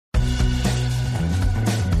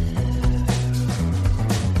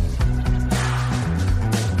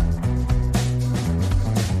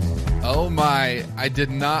I did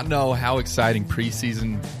not know how exciting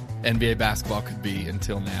preseason NBA basketball could be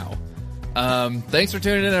until now. Thanks for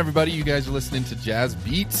tuning in, everybody. You guys are listening to Jazz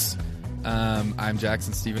Beats. I'm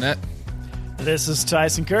Jackson Stevenette. This is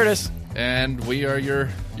Tyson Curtis. And we are your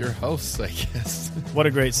hosts, I guess. What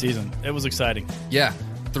a great season. It was exciting. Yeah.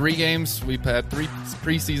 3 games. We've had 3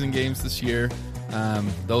 preseason games this year.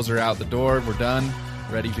 Those are out the door. We're done.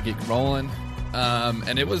 Ready to get rolling.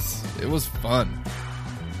 And it was fun.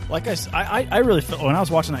 Like I really felt, when I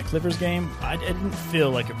was watching that Clippers game, it didn't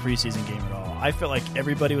feel like a preseason game at all. I felt like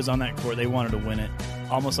everybody was on that court. They wanted to win it.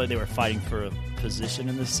 Almost like they were fighting for a position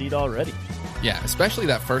in the seed already. Yeah, especially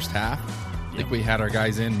that first half. I think we had our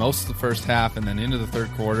guys in most of the first half and then into the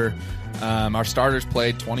third quarter. Our starters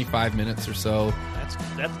played 25 minutes or so.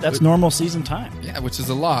 That's normal season time. Yeah, which is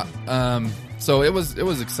a lot. So it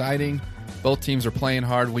was exciting. Both teams are playing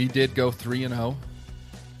hard. We did go 3-0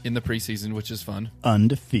 in the preseason, which is fun.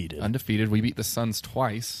 Undefeated. We beat the Suns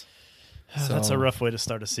twice. So. That's a rough way to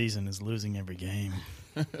start a season, is losing every game.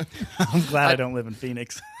 I'm glad I don't live in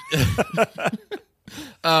Phoenix.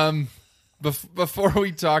 Before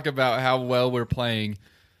we talk about how well we're playing,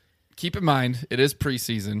 keep in mind it is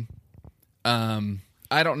preseason.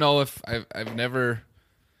 I don't know if I've never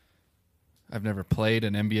played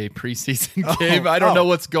an NBA preseason game. I don't know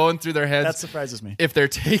what's going through their heads. That surprises me. If they're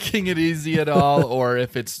taking it easy at all, or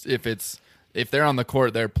if they're on the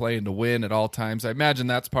court, they're playing to win at all times. I imagine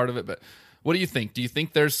that's part of it. But what do you think? Do you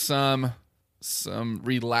think there's some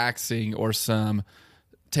relaxing or some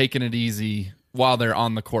taking it easy while they're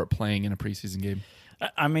on the court playing in a preseason game?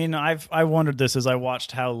 I mean, I wondered this as I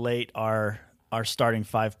watched how late our starting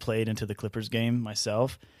 5 played into the Clippers game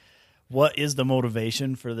myself. What is the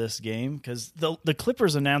motivation for this game? Because the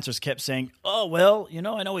Clippers announcers kept saying, oh, well,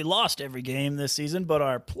 I know we lost every game this season, but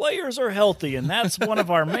our players are healthy, and that's one of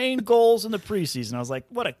our main goals in the preseason. I was like,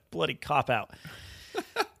 what a bloody cop-out.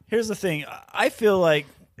 Here's the thing. I feel like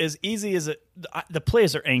as easy as the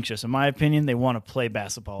players are anxious. In my opinion, they want to play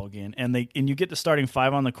basketball again. And you get the starting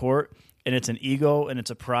 5 on the court, and it's an ego, and it's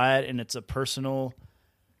a pride, and it's a personal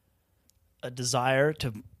desire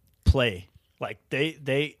to play. Like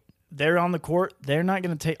they're on the court. They're not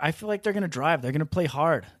going to take – I feel like they're going to drive. They're going to play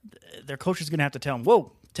hard. Their coach is going to have to tell them,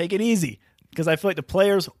 whoa, take it easy. Because I feel like the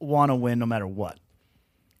players want to win no matter what.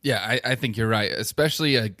 Yeah, I think you're right,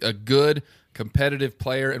 especially a good competitive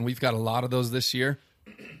player, and we've got a lot of those this year.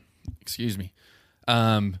 Excuse me.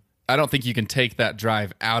 I don't think you can take that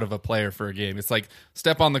drive out of a player for a game. It's like,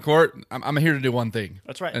 step on the court, I'm here to do one thing.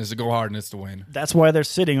 That's right. And it's to go hard and it's to win. That's why they're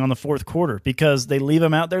sitting on the fourth quarter, because they leave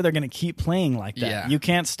them out there, they're going to keep playing like that. Yeah. You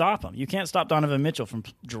can't stop them. You can't stop Donovan Mitchell from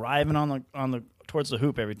driving on the towards the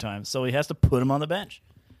hoop every time. So he has to put him on the bench.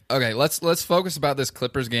 Okay, let's focus about this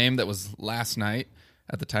Clippers game that was last night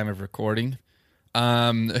at the time of recording. Who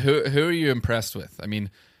are you impressed with? I mean,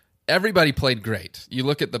 everybody played great. You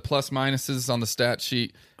look at the plus minuses on the stat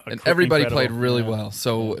sheet, and everybody played really well.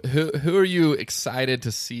 So who are you excited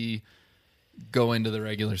to see go into the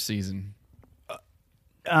regular season?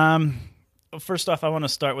 First off, I want to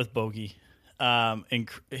start with Bogey.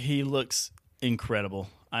 He looks incredible.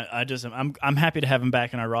 I'm happy to have him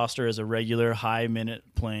back in our roster as a regular high minute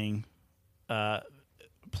playing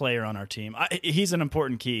player on our team. He's an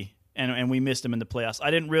important key, and we missed him in the playoffs. I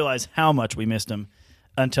didn't realize how much we missed him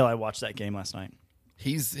until I watched that game last night.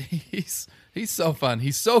 He's so fun.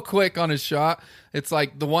 He's so quick on his shot. It's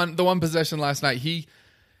like the one possession last night.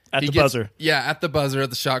 Buzzer. Yeah, at the buzzer, at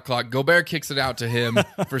the shot clock. Gobert kicks it out to him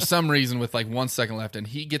for some reason with like 1 second left, and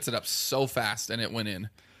he gets it up so fast, and it went in.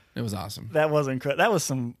 It was awesome. That was incredible. That was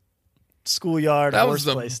some schoolyard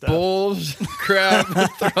horseplay stuff. Bull crap.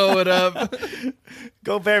 Throw it up.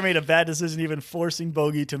 Gobert made a bad decision even forcing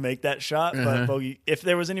Bogey to make that shot, but Bogey, if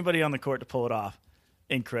there was anybody on the court to pull it off,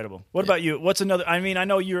 incredible. What about you? What's another? I mean, I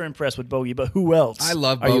know you're impressed with Bogey, but who else? I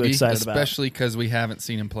love Bogey, especially because we haven't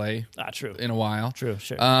seen him play in a while. True,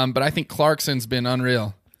 sure. But I think Clarkson's been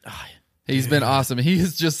unreal. He's been awesome. He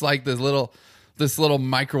is just like this little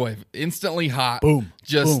microwave, instantly hot, boom,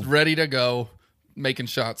 ready to go, making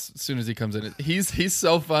shots as soon as he comes in. He's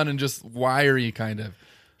so fun and just wiry, kind of.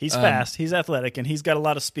 He's fast, he's athletic, and he's got a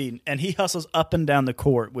lot of speed. And he hustles up and down the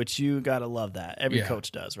court, which you got to love that. Every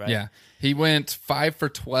coach does, right? Yeah. He went 5 for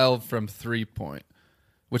 12 from 3-point,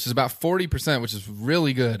 which is about 40%, which is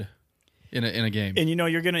really good in a game. And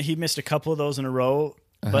he missed a couple of those in a row.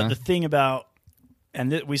 But the thing about,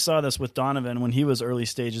 we saw this with Donovan when he was early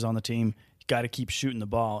stages on the team, you got to keep shooting the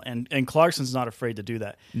ball. And Clarkson's not afraid to do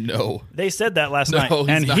that. No. They said that last night.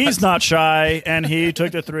 And he's not shy, and he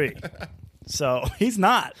took the 3. So he's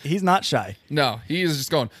not shy. No, he is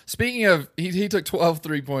just going. Speaking of, he took 12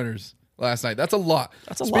 3-pointers last night. That's a lot.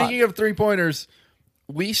 That's a Speaking of 3-pointers,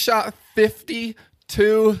 we shot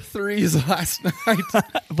 52 threes last night.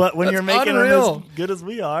 But when you're making unreal. them as good as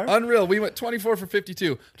we are. Unreal. We went 24 for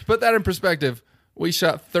 52. To put that in perspective, we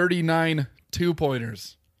shot 39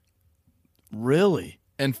 2-pointers Really?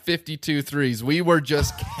 and 52 threes. We were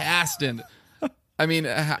just casting. I mean,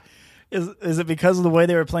 Is it because of the way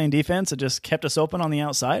they were playing defense? It just kept us open on the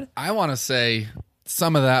outside? I want to say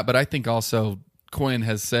some of that, but I think also Quinn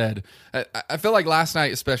has said, I feel like last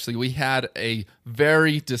night especially, we had a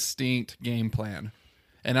very distinct game plan.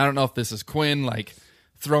 And I don't know if this is Quinn like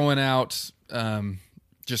throwing out,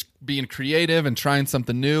 just being creative and trying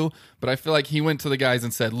something new, but I feel like he went to the guys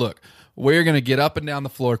and said, look, we're going to get up and down the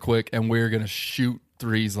floor quick, and we're going to shoot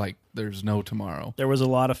threes like there's no tomorrow. There was a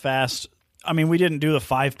lot of fast. I mean, we didn't do the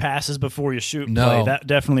 5 passes before you shoot No. play. That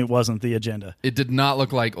definitely wasn't the agenda. It did not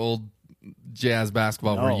look like old Jazz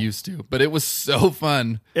basketball No. we're used to, but it was so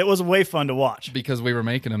fun It was way fun to watch. because we were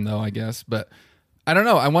making them, though, I guess. But I don't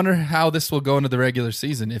know. I wonder how this will go into the regular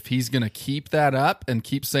season. If he's going to keep that up and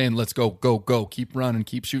keep saying, let's go, go, go, keep running,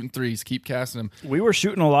 keep shooting threes, keep casting them. We were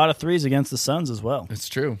shooting a lot of threes against the Suns as well. It's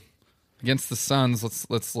true. Against the Suns,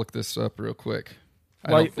 let's look this up real quick.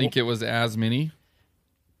 I Well, don't think it was as many.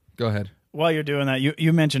 Go ahead. While you're doing that,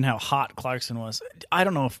 you mentioned how hot Clarkson was. I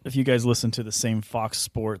don't know if you guys listened to the same Fox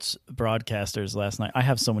Sports broadcasters last night. I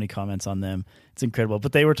have so many comments on them. It's incredible.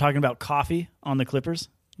 But they were talking about Coffey on the Clippers.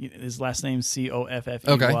 His last name's Coffey,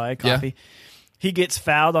 Okay. Coffey. Yeah. He gets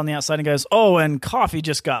fouled on the outside and goes, oh, and Coffey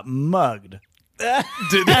just got mugged.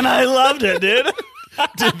 And I loved it, dude.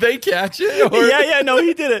 Did they catch it? Or- Yeah, no,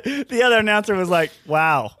 he did it. The other announcer was like,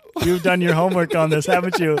 wow, you've done your homework on this,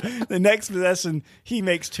 haven't you? The next possession, he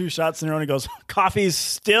makes 2 shots in a row and he goes, coffee's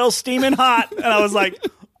still steaming hot. And I was like,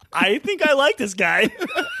 I think I like this guy.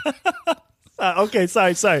 Okay,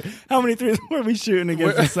 sorry. How many threes were we shooting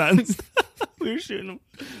against the Suns? We were shooting them.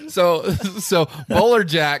 So Bowler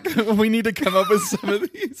Jack, we need to come up with some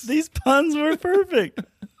of these. These puns were perfect.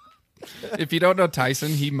 If you don't know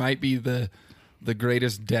Tyson, he might be the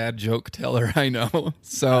greatest dad joke teller I know.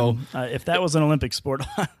 So If that was an Olympic sport,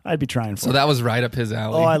 I'd be trying for it. that was right up his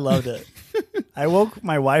alley. Oh, I loved it. I woke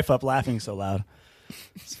my wife up laughing so loud.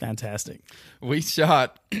 It's fantastic. We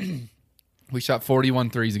shot 41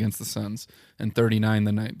 threes against the Suns and 39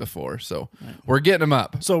 the night before. So we're getting them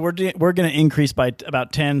up So we're going to increase by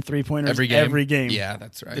about 10 3-pointers every game. Yeah,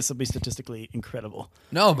 that's right. This will be statistically incredible.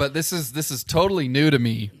 No, but this is totally new to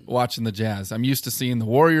me watching the Jazz. I'm used to seeing the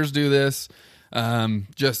Warriors do this,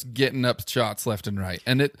 just getting up shots left and right.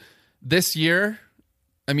 And this year,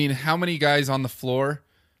 I mean, how many guys on the floor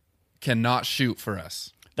cannot shoot for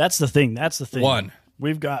us? That's the thing. One.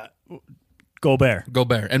 We've got Gobert.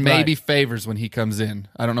 And maybe Favors when he comes in.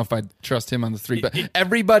 I don't know if I'd trust him on the 3, but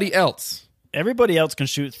everybody else. Everybody else can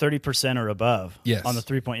shoot 30% or above Yes. on the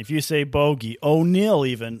 3-point. If you say Bogey, O'Neal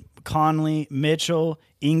even, Conley, Mitchell,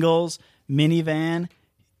 Ingles, Minivan,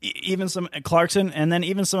 even some Clarkson, and then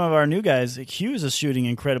even some of our new guys. Hughes is shooting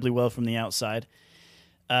incredibly well from the outside.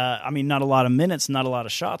 I mean, not a lot of minutes, not a lot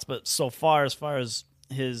of shots, but so far as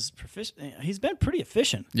his he's been pretty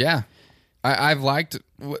efficient. Yeah. I've liked.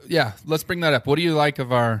 Yeah, let's bring that up. What do you like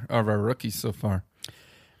of our rookies so far?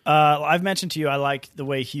 I've mentioned to you I like the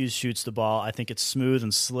way Hughes shoots the ball. I think it's smooth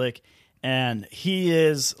and slick, and he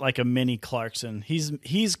is like a mini Clarkson.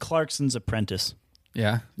 He's Clarkson's apprentice.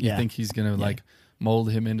 Yeah, you think he's gonna like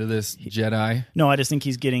mold him into this Jedi? No, I just think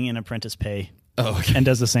he's getting an apprentice pay. Oh, okay. And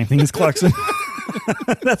does the same thing as Clarkson.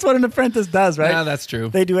 That's what an apprentice does, right? Yeah, that's true.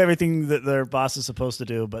 They do everything that their boss is supposed to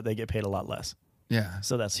do, but they get paid a lot less. Yeah.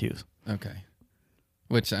 So that's Hughes. Okay.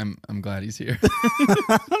 Which I'm glad he's here.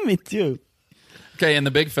 Me too. Okay, and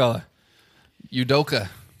the big fella, Udoka.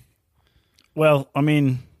 Well, I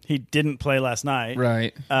mean, he didn't play last night.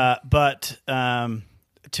 Right. But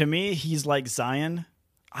to me, he's like Zion.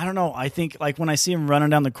 I don't know. I think like when I see him running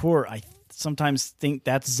down the court, I sometimes think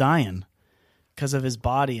that's Zion because of his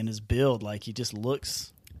body and his build. Like he just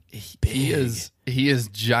looks big. He is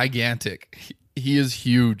gigantic. He is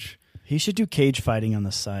huge. He should do cage fighting on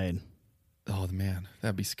the side. Oh man,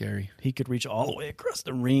 that'd be scary. He could reach all the way across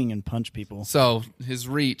the ring and punch people. So his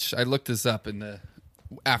reach, I looked this up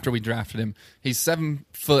after we drafted him. He's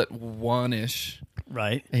 7'1"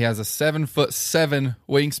 Right. He has a 7'7"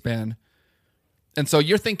 wingspan, and so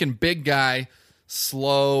you're thinking big guy,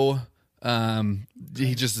 slow.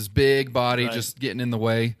 He just his big body, Right. just getting in the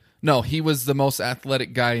way. No, he was the most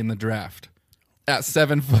athletic guy in the draft. at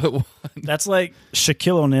 7'1", That's like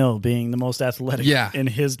Shaquille O'Neal being the most athletic in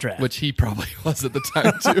his draft. which he probably was at the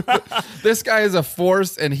time too. This guy is a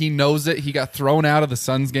force, and he knows it. He got thrown out of the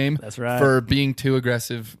Suns game. That's right. For being too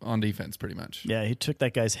aggressive on defense, pretty much. Yeah, he took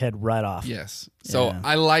that guy's head right off. Yes. So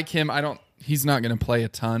I like him. He's not going to play a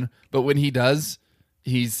ton, but when he does,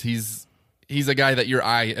 he's a guy that your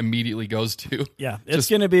eye immediately goes to. Yeah, it's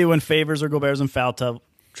going to be when Favors or Gobert's in foul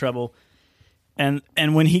trouble.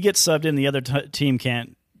 And when he gets subbed in, the other team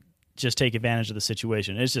can't just take advantage of the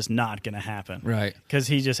situation. It's just not going to happen, Right? Because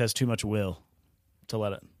he just has too much will to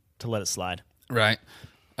let it slide. Right.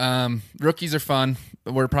 Rookies are fun.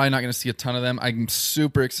 We're probably not going to see a ton of them. I'm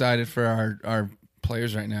super excited for our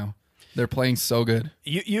players right now. They're playing so good.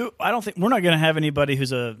 I don't think we're not going to have anybody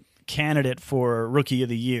who's a candidate for Rookie of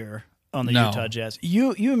the Year on the Utah Jazz.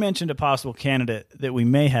 You mentioned a possible candidate that we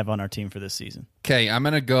may have on our team for this season. Okay, I'm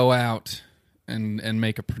going to go out and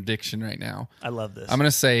make a prediction right now. I love this. I'm going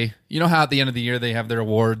to say, you know how at the end of the year they have their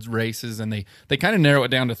awards races and they kind of narrow it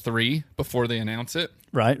down to 3 before they announce it?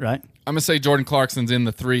 Right. I'm going to say Jordan Clarkson's in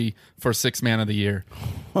the 3 for 6th man of the year.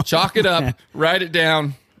 Chalk it up, write it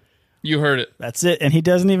down. You heard it. That's it. And he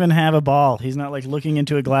doesn't even have a ball. He's not like looking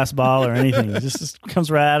into a glass ball or anything. It just comes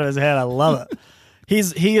right out of his head. I love it.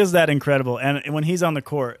 He is that incredible. And when he's on the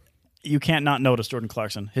court, you can't not notice Jordan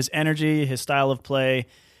Clarkson. His energy, his style of play,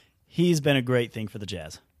 he's been a great thing for the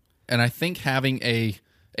Jazz. And I think having a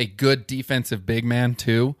good defensive big man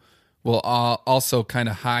too will also kind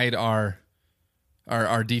of hide our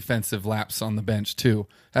defensive laps on the bench too.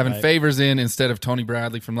 Having Favors in instead of Tony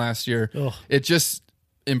Bradley from last year, it just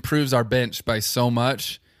improves our bench by so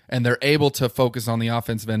much, and they're able to focus on the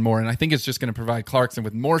offensive end more. And I think it's just going to provide Clarkson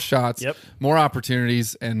with more shots, more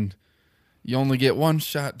opportunities, and you only get one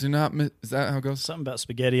shot. Do not miss. Is that how it goes? Something about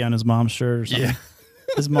spaghetti on his mom's shirt or something. Yeah.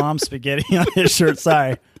 His mom's spaghetti on his shirt.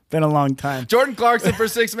 Sorry. Been a long time. Jordan Clarkson for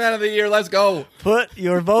 6th man of the year. Let's go. Put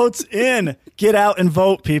your votes in. Get out and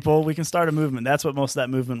vote, people. We can start a movement. That's what most of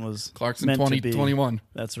that movement was. Clarkson meant 2021.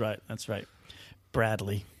 That's right.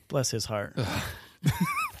 Bradley. Bless his heart.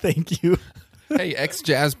 Thank you. Hey,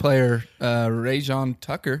 ex-Jazz player Rajon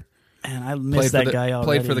Tucker. Man, I missed that guy already.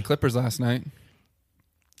 Played for the Clippers last night.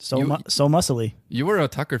 So muscly. You were a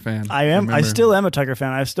Tucker fan. I am. I still am a Tucker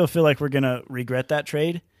fan. I still feel like we're going to regret that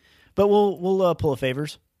trade. But we'll pull a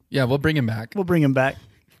Favors. Yeah, we'll bring him back. We'll bring him back.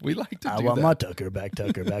 We like to do that. I want my Tucker back,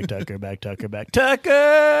 Tucker back, Tucker back, Tucker back.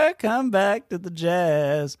 Tucker, come back to the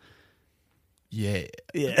Jazz. Yeah.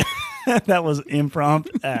 Yeah. That was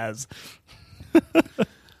impromptu as.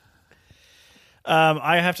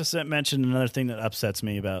 I have to mention another thing that upsets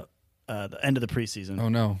me about the end of the preseason. Oh,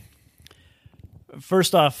 no.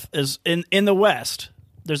 First off, is in the West,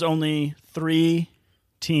 there's only 3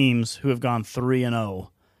 teams who have gone 3-0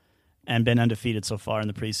 and been undefeated so far in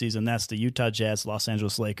the preseason. That's the Utah Jazz, Los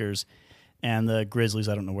Angeles Lakers, and the Grizzlies.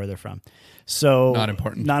 I don't know where they're from. So Not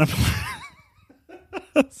important.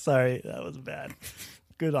 Sorry, that was bad.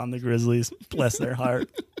 Good on the Grizzlies. Bless their heart.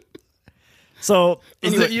 So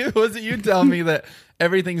anyway, was it you telling me that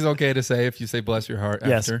everything's okay to say if you say bless your heart after?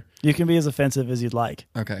 Yes, you can be as offensive as you'd like.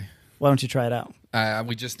 Okay. Why don't you try it out?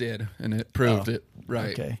 We just did, and it proved it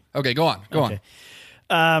right. Okay, go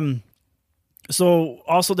on. So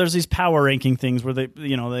also there's these power ranking things where they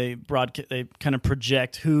kind of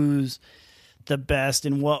project who's the best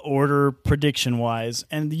in what order prediction wise,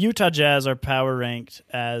 and the Utah Jazz are power ranked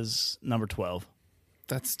as number 12.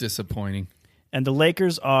 That's disappointing. And the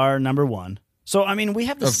Lakers are number 1. So I mean, we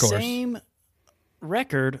have the same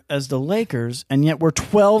record as the Lakers, and yet we're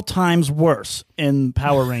 12 times worse in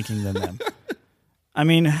power ranking than them. I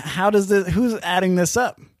mean, who's adding this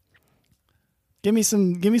up? Give me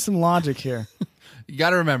some logic here. You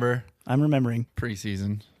got to remember. I'm remembering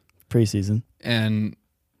preseason, and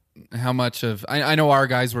how much of I know our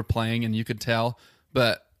guys were playing, and you could tell,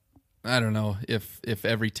 but I don't know if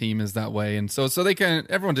every team is that way, and so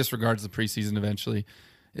everyone disregards the preseason eventually.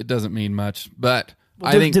 It doesn't mean much, but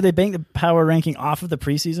I think did they bank the power ranking off of the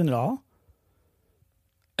preseason at all?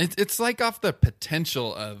 It's like off the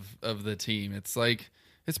potential of the team. It's like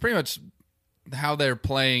it's pretty much how they're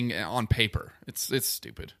playing on paper. It's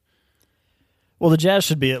stupid. Well, the Jazz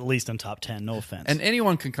should be at least in top 10, no offense. And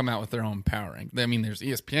anyone can come out with their own power rank. I mean, there's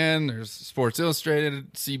ESPN, there's Sports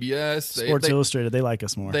Illustrated, CBS. Sports Illustrated, they like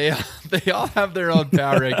us more. They all have their own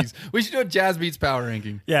power rankings. We should do a Jazz Beats power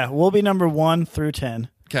ranking. Yeah, we'll be number 1 through 10.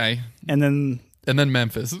 Okay. And then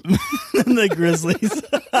Memphis. and the Grizzlies.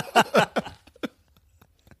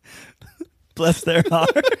 Bless their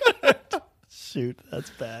heart. Shoot, that's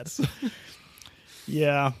bad.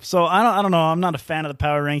 Yeah, so I don't know. I'm not a fan of the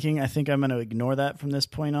power ranking. I think I'm going to ignore that from this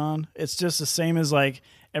point on. It's just the same as like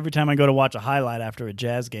every time I go to watch a highlight after a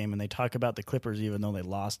Jazz game and they talk about the Clippers even though they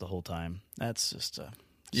lost the whole time, that's just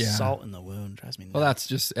salt in the wound. Drives me nuts. Well, that's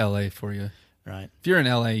just LA for you. Right. If you're in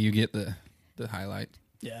LA, you get the highlight.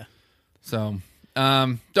 Yeah. So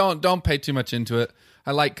don't pay too much into it.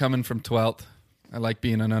 I like coming from 12th. I like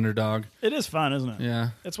being an underdog. It is fun, isn't it? Yeah.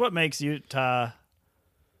 It's what makes Utah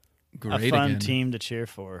Great a fun again. team to cheer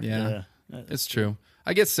for. Yeah. It's true.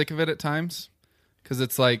 I get sick of it at times because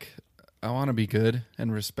it's like I want to be good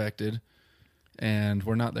and respected, and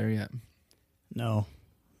we're not there yet. No,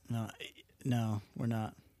 we're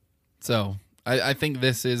not. So I think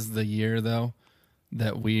this is the year, though,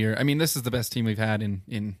 that we're... I mean, this is the best team we've had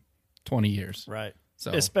in 20 years. Right.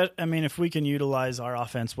 So I mean, if we can utilize our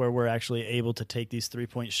offense where we're actually able to take these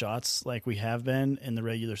 3-point shots like we have been in the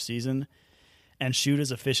regular season and shoot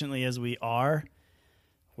as efficiently as we are,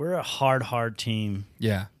 we're a hard team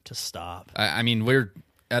yeah. to stop. I mean, we're,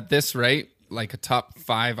 at this rate, like a top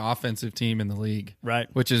 5 offensive team in the league. Right.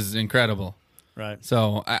 Which is incredible. Right.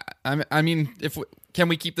 So, I mean, can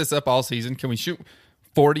we keep this up all season? Can we shoot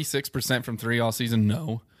 46% from 3 all season?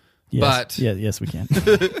 No. Yes. Yes, we can.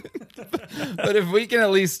 But if we can at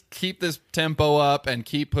least keep this tempo up and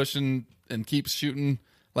keep pushing and keep shooting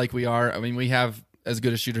like we are, I mean, we have as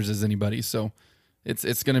good a shooters as anybody, so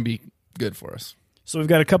it's going to be good for us. So we've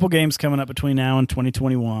got a couple games coming up between now and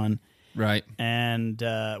 2021. Right. And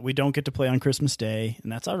we don't get to play on Christmas Day,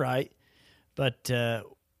 and that's all right. But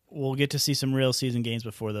we'll get to see some real season games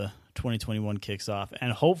before the 2021 kicks off.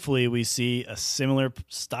 And hopefully we see a similar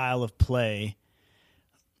style of play,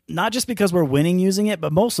 not just because we're winning using it,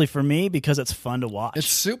 but mostly for me because it's fun to watch. It's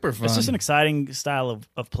super fun. It's just an exciting style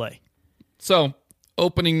of play. So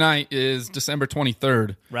opening night is December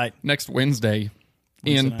 23rd. Right. Next Wednesday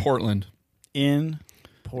in Portland. In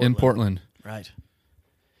Portland. Right.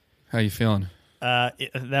 How you feeling?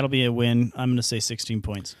 That'll be a win. I'm going to say 16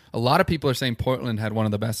 points. A lot of people are saying Portland had one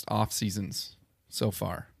of the best off seasons so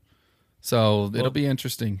far. So it'll be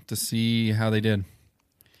interesting to see how they did.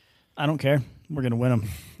 I don't care. We're going to win them.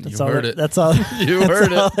 You heard it. That's all. You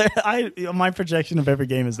heard it. My projection of every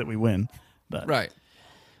game is that we win. But right.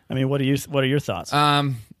 I mean, what are your thoughts?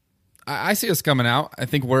 I see us coming out. I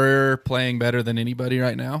think we're playing better than anybody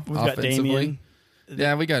right now. We've offensively. got Damian.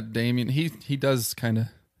 Yeah, we got Damian. He does kind of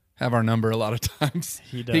have our number a lot of times.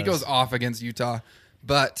 He does. He goes off against Utah,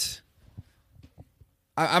 but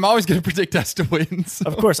I'm always going to predict us to win. So.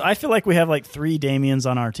 Of course, I feel like we have like 3 Damians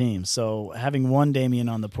on our team, so having one Damian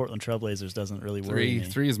on the Portland Trailblazers doesn't really worry me.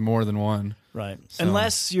 3 is more than 1. Right. So.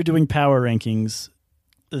 Unless you're doing power rankings,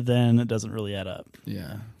 then it doesn't really add up.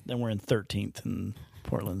 Yeah. Then we're in 13th and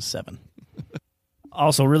Portland's 7.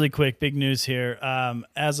 Also, really quick, big news here.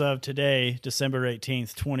 As of today, December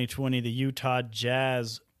 18th, 2020, the Utah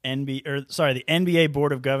Jazz the NBA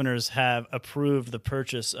Board of Governors have approved the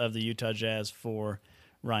purchase of the Utah Jazz for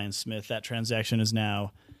Ryan Smith. That transaction is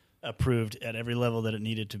now approved at every level that it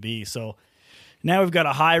needed to be. So now we've got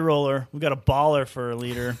a high roller, we've got a baller for a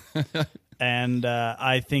leader, and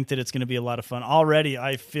I think that it's going to be a lot of fun. Already,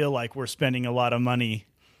 I feel like we're spending a lot of money,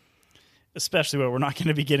 especially where we're not going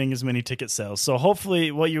to be getting as many ticket sales. So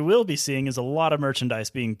hopefully what you will be seeing is a lot of merchandise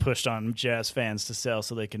being pushed on Jazz fans to sell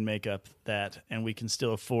so they can make up that, and we can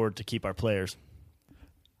still afford to keep our players.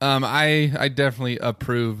 I definitely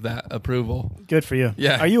approve that approval. Good for you.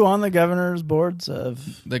 Yeah. Are you on the governor's boards of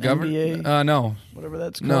The NBA? No. Whatever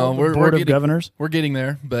that's called. No, the Board of Governors? We're getting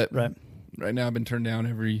there, but right now I've been turned down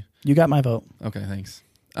every... You got my vote. Okay, thanks.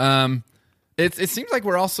 It seems like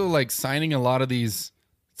we're also like signing a lot of these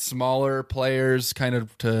smaller players kind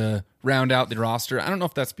of to round out the roster. I don't know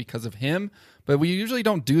if that's because of him, but we usually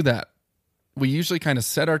don't do that. We usually kind of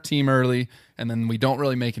set our team early, and then we don't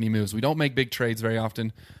really make any moves. We don't make big trades very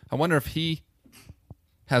often. I wonder if he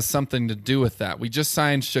has something to do with that. We just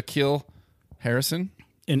signed Shaquille Harrison.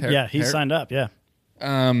 He signed up, yeah.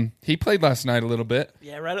 He played last night a little bit.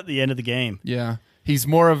 Yeah, right at the end of the game. Yeah. He's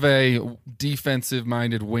more of a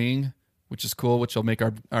defensive-minded wing, which is cool, which will make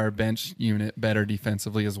our bench unit better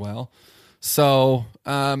defensively as well. So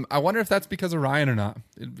I wonder if that's because of Ryan or not.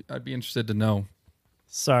 I'd be interested to know.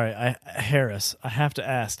 Sorry, Harris, I have to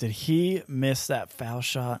ask, did he miss that foul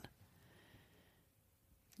shot?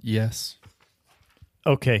 Yes.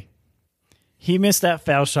 Okay. He missed that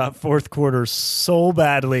foul shot fourth quarter so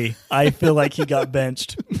badly, I feel like he got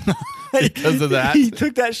benched. Because of that? He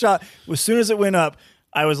took that shot. As soon as it went up,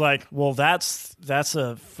 I was like, well, that's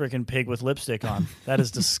a freaking pig with lipstick on. That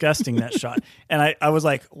is disgusting, that shot. And I was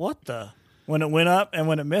like, what the? When it went up and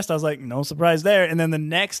when it missed, I was like, no surprise there. And then the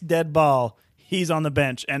next dead ball, he's on the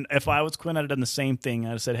bench. And if I was Quinn, I'd have done the same thing.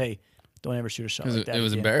 I'd have said, hey, don't ever shoot a shot like that. It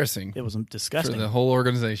was again. embarrassing. It was disgusting. For the whole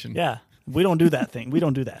organization. Yeah. We don't do that thing. We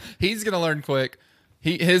don't do that. He's going to learn quick.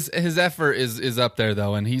 His effort is up there,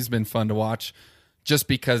 though, and he's been fun to watch just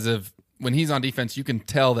because of when he's on defense, you can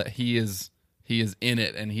tell that he is in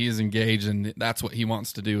it and he is engaged, and that's what he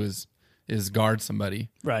wants to do is guard somebody.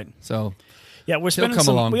 Right. So, yeah, we are spending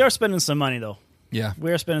some money, though. Yeah.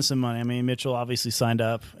 We are spending some money. I mean, Mitchell obviously signed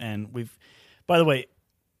up, and by the way,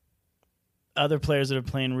 other players that are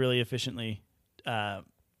playing really efficiently,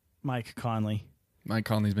 Mike Conley. Mike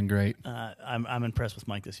Conley's been great. I'm impressed with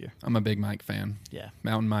Mike this year. I'm a big Mike fan. Yeah.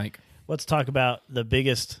 Mountain Mike. Let's talk about the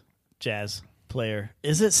biggest Jazz player.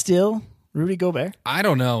 Is it still Rudy Gobert? I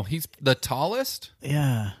don't know. He's the tallest.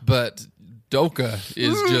 Yeah. But Doka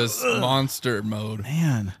is just monster mode.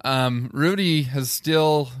 Man. Rudy has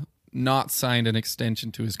still not signed an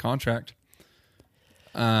extension to his contract.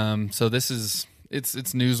 So this is it's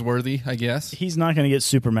newsworthy, I guess. He's not going to get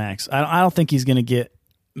Supermax. I don't think he's going to get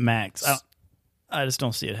max. I just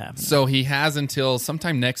don't see it happening. So he has until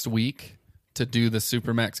sometime next week to do the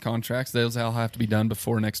Supermax contracts. Those all have to be done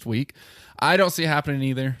before next week. I don't see it happening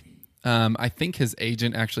either. I think his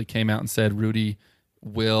agent actually came out and said Rudy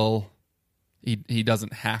will. He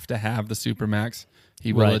doesn't have to have the Supermax.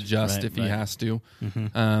 He will adjust if he has to.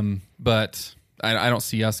 Mm-hmm. But I don't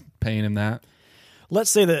see us paying him that. Let's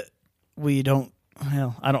say that we don't.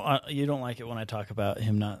 Well, I don't. You don't like it when I talk about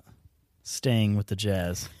him not staying with the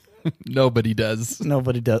Jazz. Nobody does.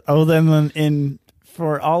 Nobody does. Oh, then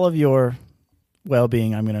for all of your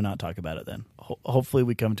well-being, I'm going to not talk about it then. Hopefully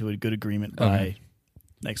we come to a good agreement by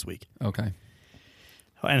next week. Okay.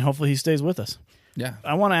 And hopefully he stays with us. Yeah.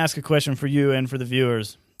 I want to ask a question for you and for the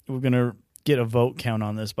viewers. We're going to get a vote count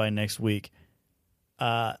on this by next week.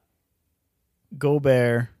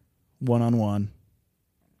 Gobert one-on-one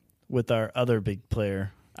with our other big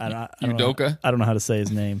player. I don't know how to say his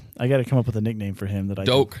name. I got to come up with a nickname for him.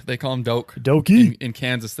 Doke. They call him Doke. Dokey? In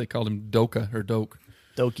Kansas, they called him Doka or Doke.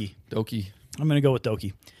 Dokey. I'm going to go with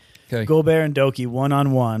Dokey. Okay. Gobert and Dokey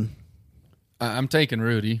one-on-one. I'm taking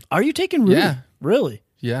Rudy. Are you taking Rudy? Yeah. Really?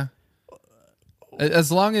 Yeah.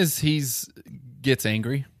 As long as he gets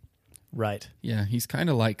angry. Right. Yeah, he's kind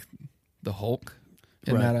of like the Hulk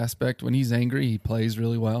in that aspect. When he's angry, he plays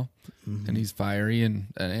really well, and he's fiery,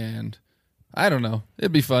 and I don't know.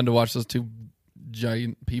 It'd be fun to watch those two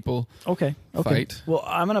giant people fight. Well,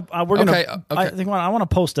 I think I want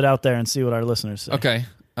to post it out there and see what our listeners say. Okay.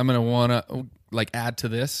 I'm going to want to add to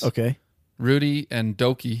this. Okay. Rudy and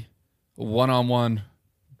Doki, one-on-one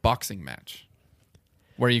boxing match.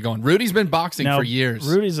 Where are you going? Rudy's been boxing for years.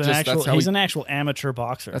 Rudy's an actual amateur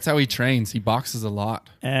boxer. That's how he trains. He boxes a lot.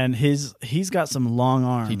 And he's got some long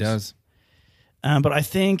arms. He does. But I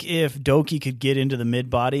think if Doki could get into the mid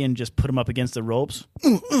body and just put him up against the ropes,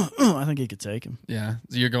 I think he could take him. Yeah,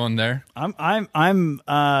 so you're going there. I'm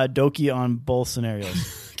Doki on both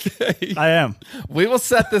scenarios. Okay. I am. We will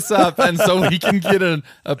set this up, and so we can get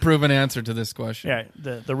a proven answer to this question. Yeah,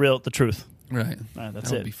 the truth. Right. That's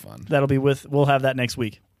That'll be fun. We'll have that next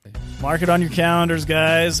week. Mark it on your calendars,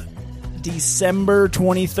 guys. December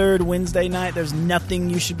 23rd, Wednesday night. There's nothing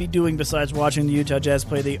you should be doing besides watching the Utah Jazz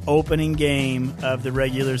play the opening game of the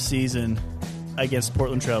regular season against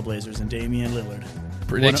Portland Trailblazers and Damian Lillard.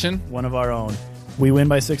 Prediction? One of our own. We win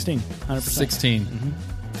by 16, 100%. 16.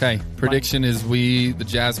 Mm-hmm. Okay. Prediction is the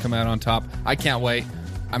Jazz come out on top. I can't wait.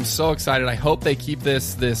 I'm so excited. I hope they keep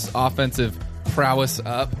this offensive prowess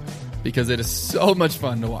up because it is so much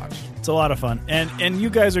fun to watch. It's a lot of fun. And you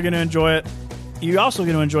guys are going to enjoy it. You're also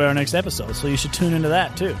going to enjoy our next episode, so you should tune into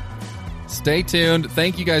that too. Stay tuned.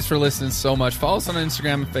 Thank you guys for listening so much. Follow us on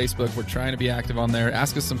Instagram and Facebook. We're trying to be active on there.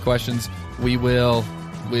 Ask us some questions. We will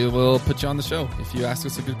put you on the show if you ask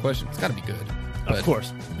us a good question. It's got to be good. Of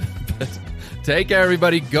course. But take care,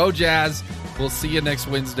 everybody. Go Jazz. We'll see you next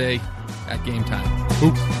Wednesday at game time.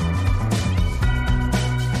 Oop.